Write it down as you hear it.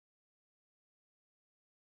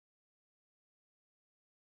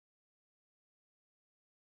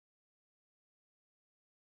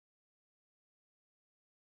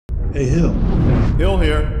Hey, Hill. Hill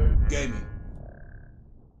here. Gaming.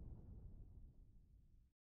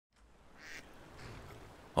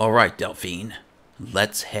 All right, Delphine.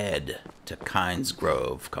 Let's head to Kynes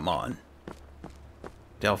Grove. Come on.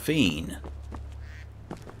 Delphine.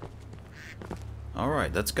 All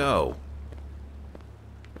right, let's go.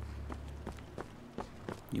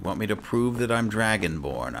 You want me to prove that I'm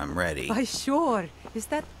Dragonborn? I'm ready. Why, sure. Is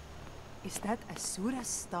that Asura's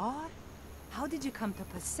star? How did you come to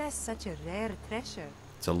possess such a rare treasure?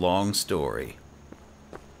 It's a long story.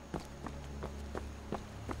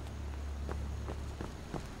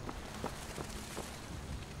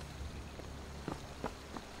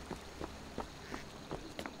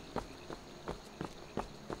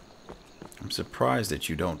 I'm surprised that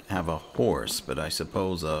you don't have a horse, but I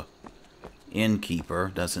suppose a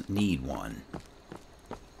innkeeper doesn't need one.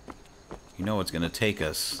 You know it's going to take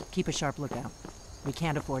us... Keep a sharp lookout. We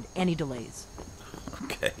can't afford any delays.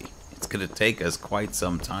 Okay. It's going to take us quite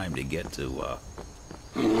some time to get to,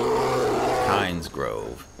 Kynes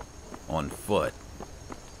Grove on foot.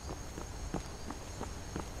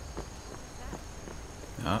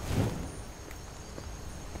 Oh.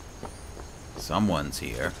 Someone's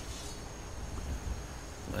here.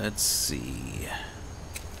 Let's see.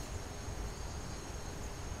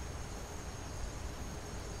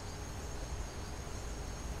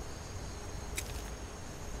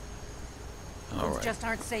 Roads just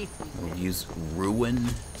aren't safe. We'll use Ruin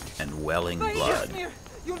and Welling Blood.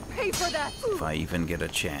 You'll pay for that. If I even get a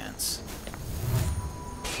chance.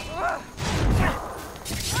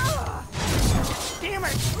 Damn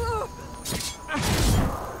it!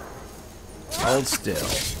 Hold still.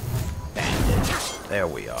 Bandage. There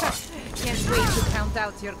we are. Can't wait to count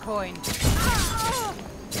out your coin.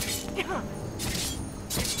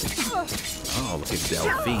 Oh, look at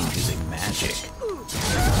Delphine using magic.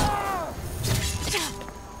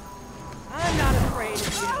 I'm not afraid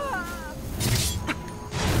of you.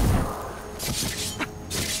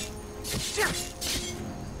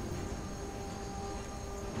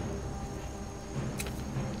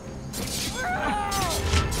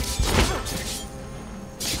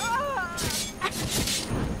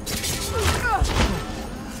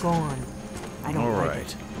 Gone. I don't like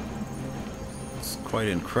it. It's quite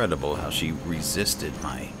incredible how she resisted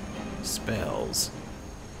my spells.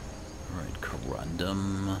 Alright,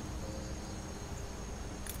 Corundum.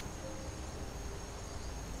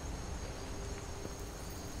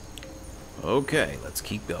 Okay, let's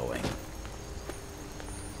keep going.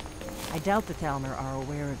 I doubt the Thalmor are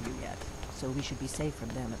aware of you yet, so we should be safe from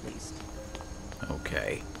them at least.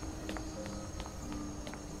 Okay.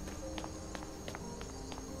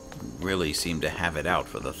 Really seem to have it out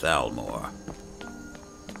for the Thalmor.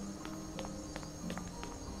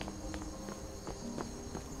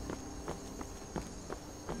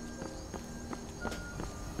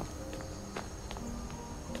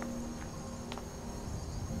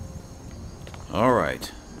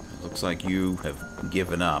 Alright. Looks like you have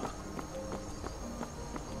given up.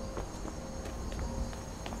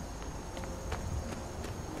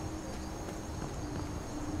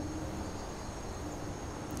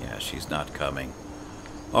 Yeah, she's not coming.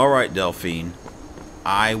 Alright, Delphine.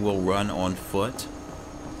 I will run on foot.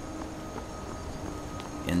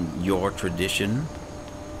 In your tradition.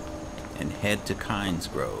 And head to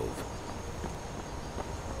Kynes Grove.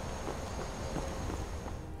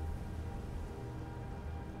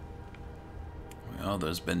 Well,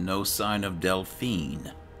 there's been no sign of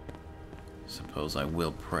Delphine. Suppose I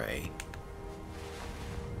will pray.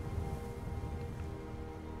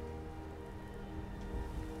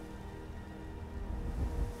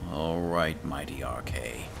 All right, mighty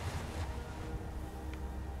Arkay.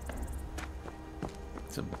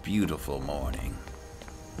 It's a beautiful morning.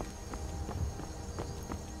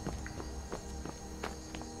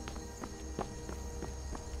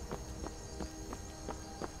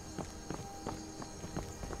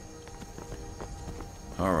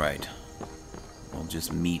 All right. We'll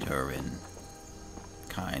just meet her in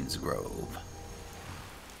Kynes Grove.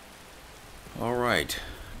 All right.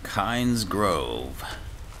 Kynes Grove.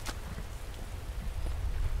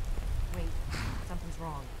 Wait, something's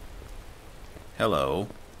wrong. Hello.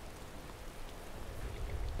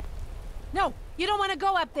 No, you don't want to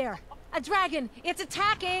go up there. A dragon, it's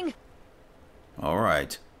attacking. All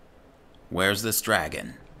right. Where's this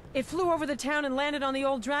dragon? It flew over the town and landed on the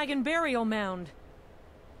old dragon burial mound.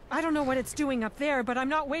 I don't know what it's doing up there, but I'm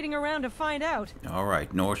not waiting around to find out. All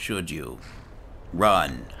right, nor should you.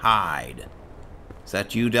 Run, hide. Is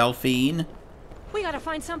that you, Delphine? We gotta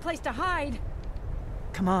find someplace to hide.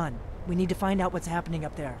 Come on, we need to find out what's happening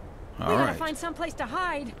up there. All We gotta right. find someplace to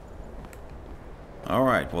hide.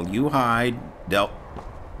 Alright, well you hide,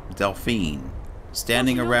 Delphine.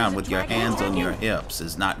 Standing around with your hands on your hips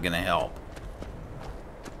is not gonna help.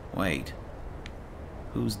 Wait.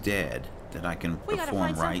 Who's dead that I can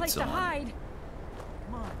perform rites on? Hide.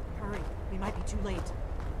 Come on, hurry. We might be too late.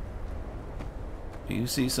 Do you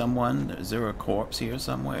see someone? Is there a corpse here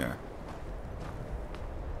somewhere?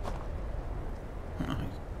 I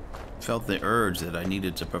felt the urge that I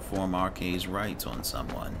needed to perform Arkay's rites on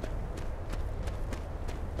someone.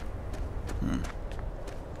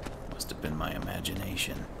 Must have been my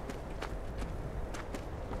imagination.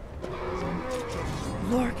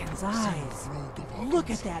 Lorcan's eyes. Look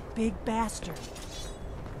at that big bastard.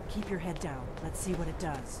 Keep your head down. Let's see what it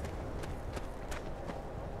does.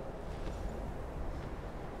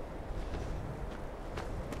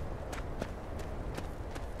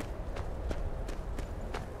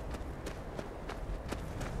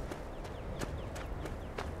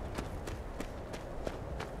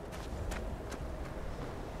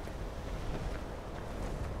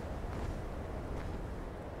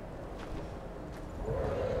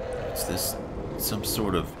 This some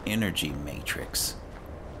sort of energy matrix.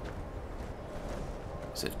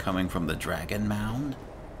 Is it coming from the dragon mound?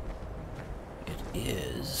 It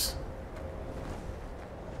is.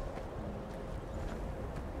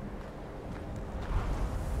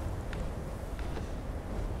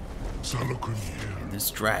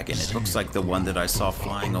 This dragon, it looks like the one that I saw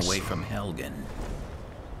flying away from Helgen.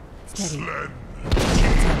 Steady.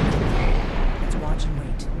 Let's watch and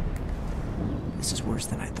wait. This is worse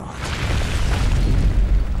than I thought.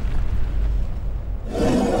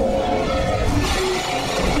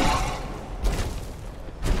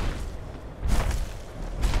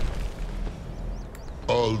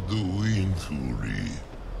 Alduinturi,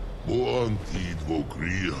 boantid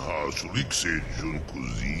vokri hasuliksejun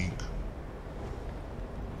kuzig.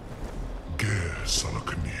 Ger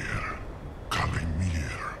salakanir,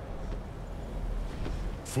 kalimir.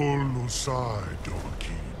 Folusai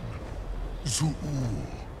dorkin. Zuu,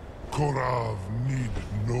 Korav need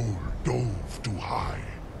no dove to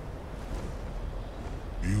hide.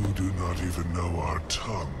 You do not even know our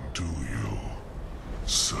tongue, do you?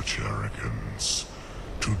 Such arrogance,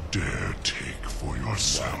 to dare take for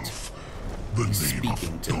yourself the name of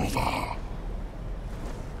Dova.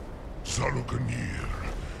 Zalukanir,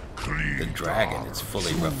 The dragon is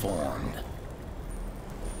fully reformed.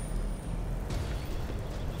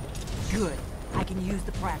 Good. I can use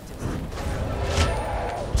the practice.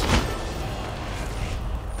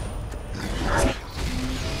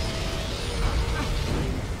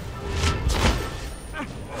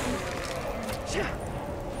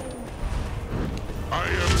 I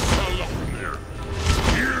am Salaknir.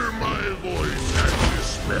 Hear my voice and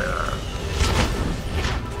despair.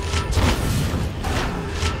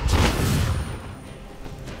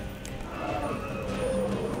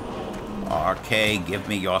 Arkay, give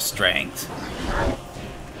me your strength.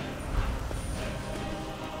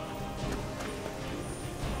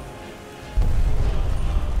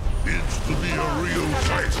 It's to be a real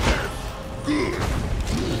fight then. Good.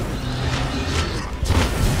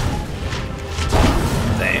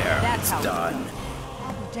 There, it's done.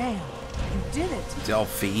 Oh, damn. You did it.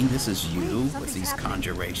 Delphine, this is you with Something's these happening.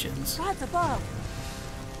 conjurations. God's above.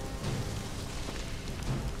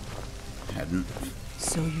 Hadn't.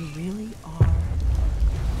 So you really are...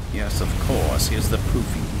 Yes, of course. Here's the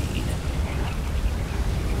proof you need.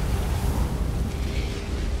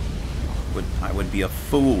 I would be a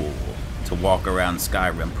fool to walk around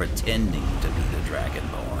Skyrim pretending to be the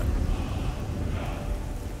Dragonborn.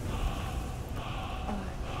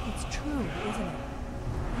 It's true, isn't it?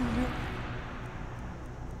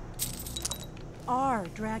 You are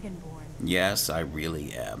Dragonborn. Yes, I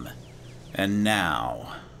really am. And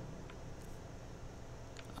now,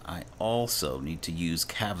 I also need to use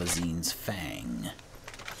Kavazin's Fang.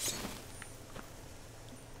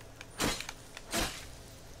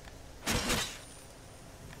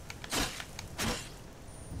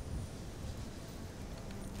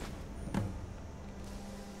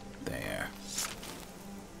 There.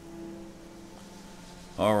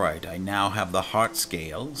 Alright, I now have the heart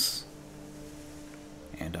scales.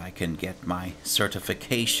 And I can get my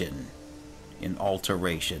certification in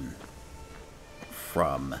alteration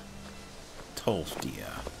from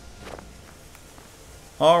Tolfdir.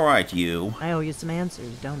 Alright, you. I owe you some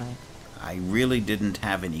answers, don't I? I really didn't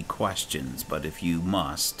have any questions, but if you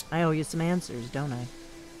must... I owe you some answers, don't I?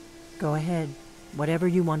 Go ahead. Whatever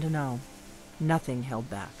you want to know. Nothing held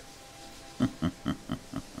back. I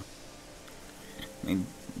mean,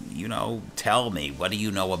 you know, tell me, what do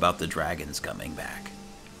you know about the dragons coming back?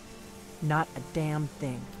 Not a damn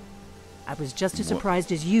thing. I was just as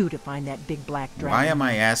surprised as you to find that big black dragon. Why am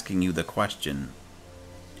I asking you the question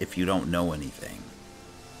if you don't know anything?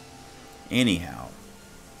 Anyhow,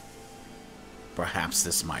 perhaps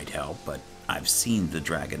this might help, but I've seen the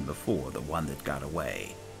dragon before, the one that got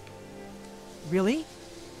away. Really?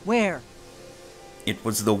 Where? It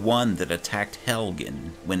was the one that attacked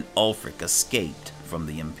Helgen when Ulfric escaped from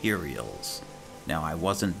the Imperials. Now, I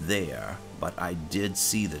wasn't there, but I did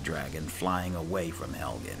see the dragon flying away from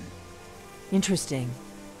Helgen. Interesting.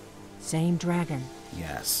 Same dragon.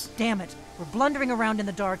 Yes. Damn it, we're blundering around in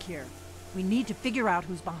the dark here. We need to figure out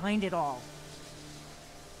who's behind it all.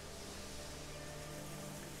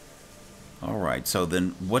 Alright, so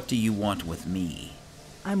then what do you want with me?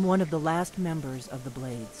 I'm one of the last members of the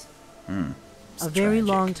Blades. It's A very tragic.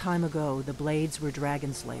 long time ago, the Blades were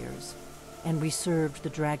dragon slayers, and we served the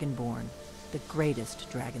Dragonborn, the greatest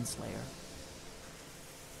dragon slayer.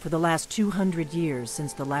 For the last 200 years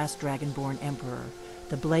since the last Dragonborn Emperor,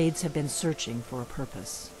 the Blades have been searching for a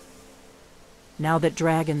purpose. Now that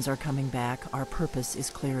dragons are coming back, our purpose is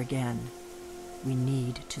clear again. We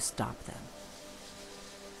need to stop them.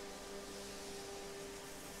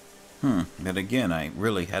 But again, I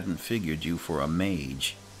really hadn't figured you for a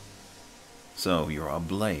mage. So, you're a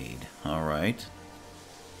blade, alright.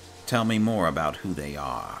 Tell me more about who they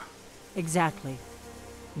are. Exactly.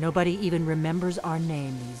 Nobody even remembers our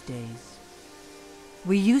name these days.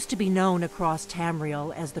 We used to be known across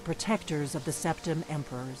Tamriel as the protectors of the Septim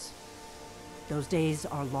Emperors. Those days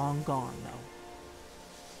are long gone, though.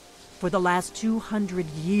 For the last 200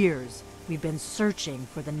 years, we've been searching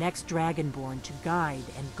for the next Dragonborn to guide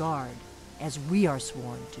and guard, as we are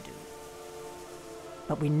sworn to do.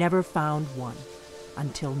 But we never found one,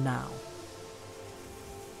 until now.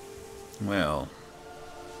 Well,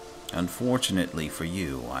 unfortunately for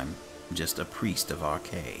you, I'm just a priest of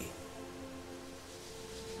Arkay.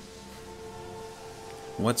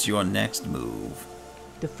 What's your next move?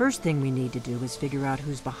 The first thing we need to do is figure out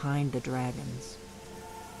who's behind the dragons.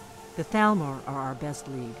 The Thalmor are our best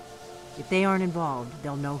lead. If they aren't involved,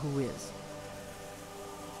 they'll know who is.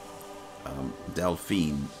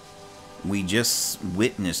 Delphine, we just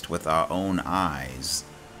witnessed with our own eyes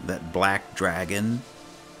that black dragon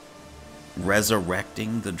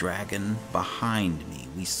resurrecting the dragon behind me.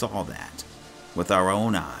 We saw that with our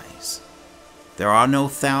own eyes. There are no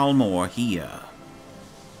Thalmor here.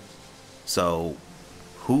 So,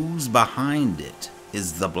 who's behind it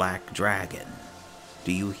is the black dragon.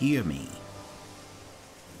 Do you hear me?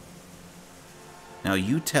 Now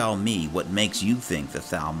you tell me what makes you think the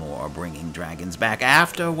Thalmor are bringing dragons back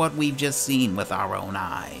after what we've just seen with our own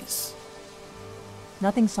eyes.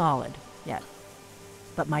 Nothing solid, yet.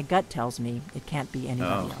 But my gut tells me it can't be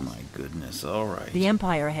anybody else. Oh my goodness, alright. The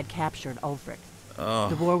Empire had captured Ulfric. Oh,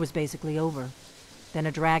 The war was basically over. Then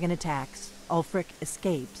a dragon attacks, Ulfric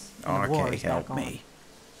escapes, and the war Arkay, is back help on. me.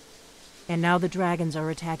 And now the dragons are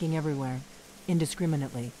attacking everywhere,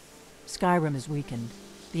 indiscriminately. Skyrim is weakened.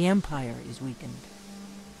 The Empire is weakened.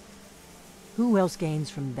 Who else gains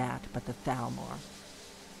from that but the Thalmor?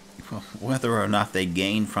 Whether or not they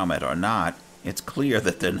gain from it or not, it's clear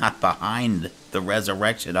that they're not behind the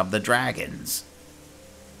resurrection of the dragons.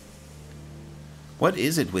 What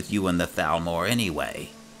is it with you and the Thalmor anyway?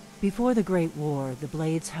 Before the Great War, the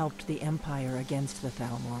Blades helped the Empire against the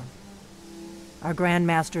Thalmor. Our Grand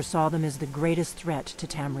Master saw them as the greatest threat to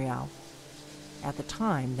Tamriel. At the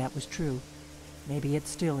time, that was true. Maybe it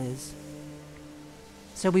still is.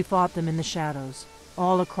 So we fought them in the shadows,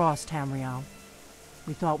 all across Tamriel.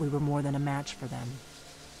 We thought we were more than a match for them.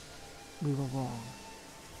 We were wrong.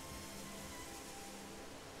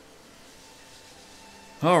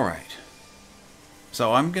 Alright.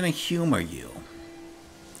 So I'm gonna humor you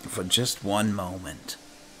for just one moment,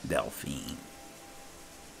 Delphine.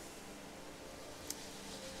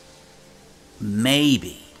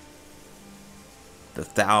 Maybe the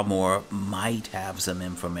Thalmor might have some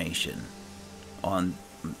information on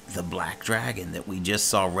the black dragon that we just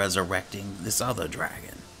saw resurrecting this other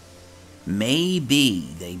dragon.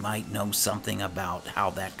 Maybe they might know something about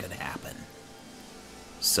how that could happen.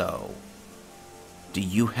 So, do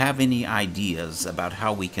you have any ideas about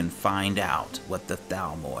how we can find out what the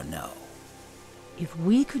Thalmor know? If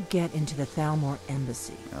we could get into the Thalmor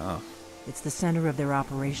embassy, Oh, it's the center of their why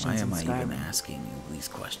operations in am I even Skyrim. asking you these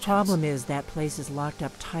questions? Problem is that place is locked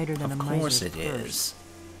up tighter than Of a course miser's it purse. is.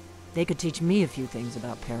 They could teach me a few things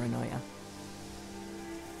about paranoia.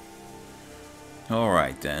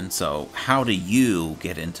 Alright then, so how do you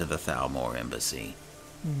get into the Thalmor embassy?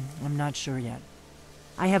 I'm not sure yet.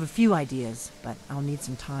 I have a few ideas, but I'll need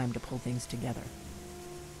some time to pull things together.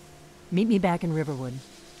 Meet me back in Riverwood.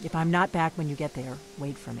 If I'm not back when you get there,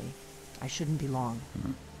 wait for me. I shouldn't be long.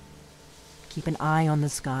 Keep an eye on the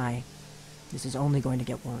sky. This is only going to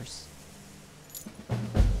get worse.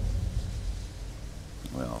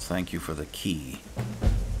 Well, thank you for the key.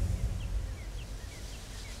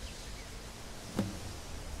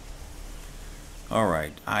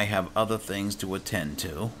 Alright, I have other things to attend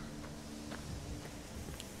to.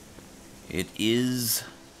 It is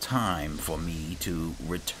time for me to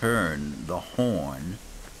return the horn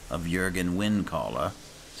of Jurgen Windcaller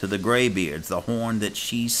to the Greybeards, the horn that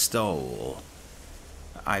she stole.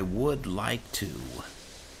 I would like to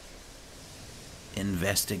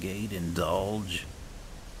investigate, indulge,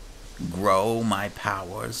 grow my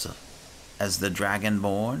powers as the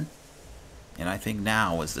Dragonborn, and I think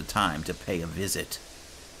now is the time to pay a visit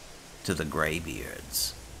to the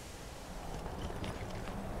Greybeards.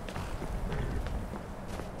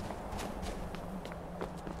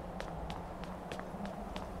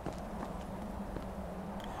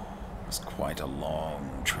 It's quite a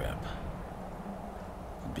long trip.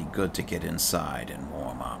 It'd be good to get inside and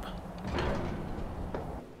warm up.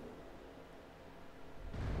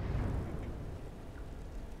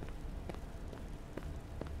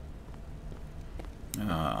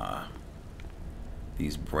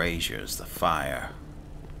 These braziers, the fire,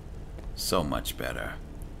 so much better.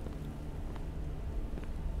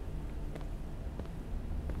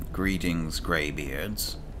 Greetings,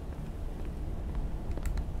 Greybeards.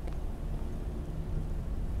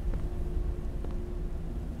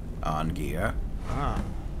 Angear. Ah,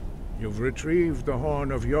 you've retrieved the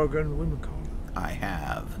horn of Jurgen Windcaller. I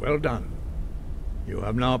have. Well done. You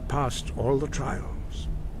have now passed all the trials.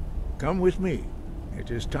 Come with me. It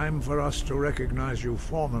is time for us to recognize you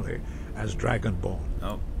formally as Dragonborn.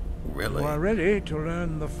 Oh, really? You are ready to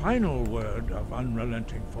learn the final word of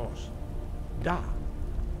unrelenting force. Da,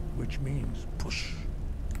 which means push.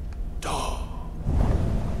 Da.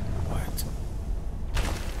 What?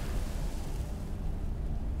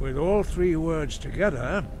 With all three words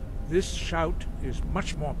together, this shout is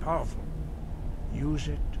much more powerful. Use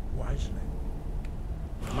it wisely.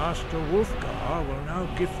 Master Wolfgar will now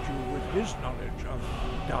gift you with his knowledge of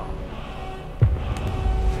Da.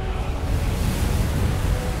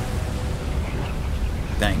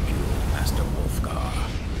 Thank you, Master Wolfgar,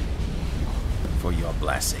 for your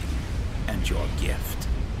blessing and your gift.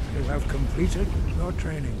 You have completed your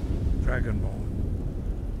training, Dragonborn.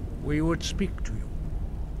 We would speak to you.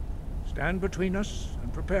 Stand between us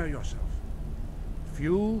and prepare yourself.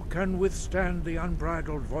 Few can withstand the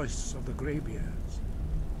unbridled voice of the Greybeards,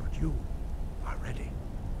 but you are ready.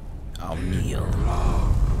 I'll kneel.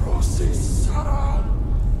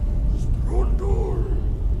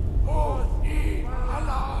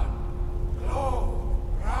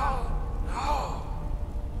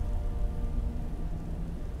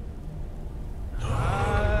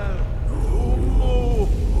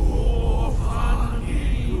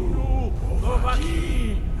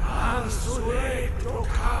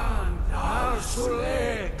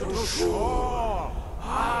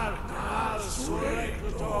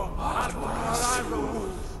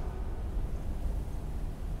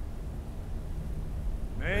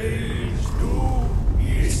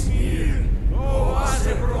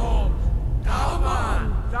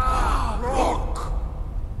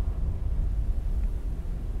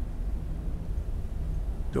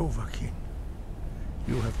 Dovahkiin,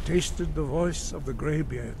 you have tasted the voice of the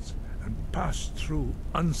Greybeards and passed through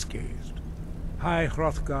unscathed. High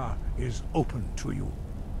Hrothgar is open to you.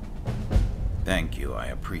 Thank you, I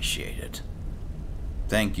appreciate it.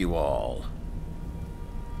 Thank you all.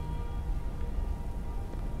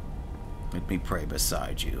 Let me pray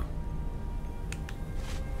beside you.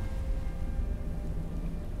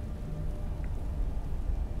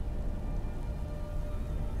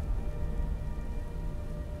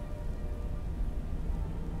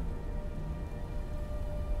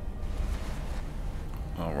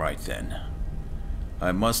 All right then.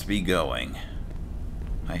 I must be going.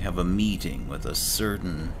 I have a meeting with a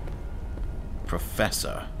certain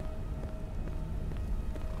professor.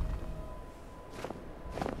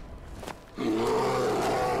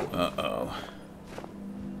 Uh-oh.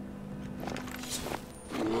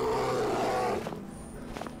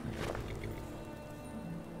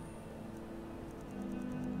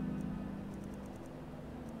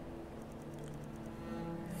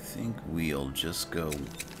 I think we'll just go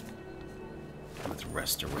with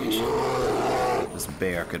restoration. This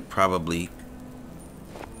bear could probably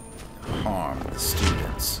harm the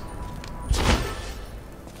students.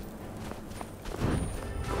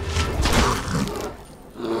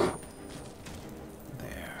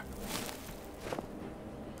 There.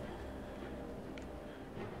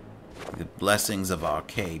 blessings of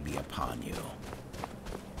Arkay be upon you.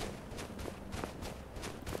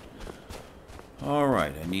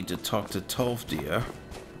 Alright, I need to talk to Tolfdir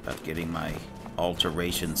about getting my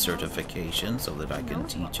alteration certification so that I can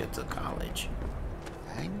teach at the college.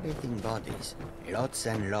 I'm getting bodies. Lots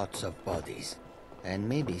and lots of bodies. And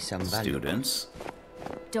maybe some Students.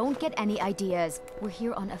 Don't get any ideas. We're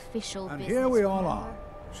here on official And business. here we all are.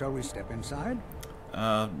 Shall we step inside?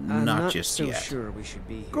 Not just so yet. Sure we should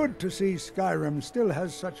be here. Good to see Skyrim still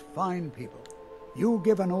has such fine people. You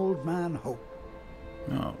give an old man hope.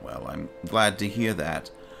 Oh, well, I'm glad to hear that.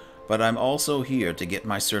 But I'm also here to get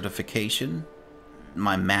my certification,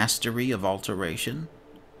 my mastery of alteration.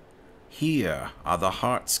 Here are the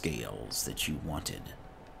heart scales that you wanted.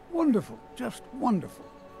 Wonderful, just wonderful.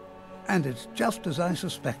 And it's just as I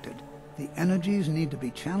suspected. The energies need to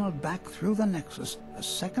be channeled back through the Nexus a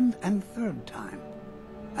second and third time.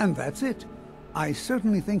 And that's it. I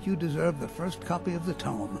certainly think you deserve the first copy of the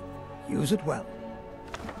tome. Use it well.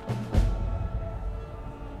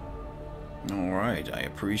 All right, I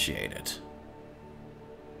appreciate it.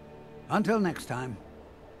 Until next time.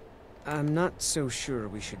 I'm not so sure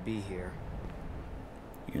we should be here.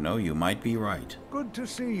 You know, you might be right. Good to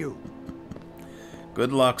see you.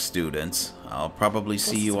 Good luck, students. I'll probably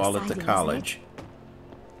see you all at the college.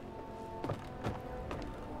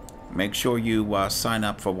 Make sure you sign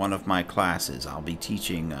up for one of my classes. I'll be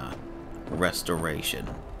teaching restoration.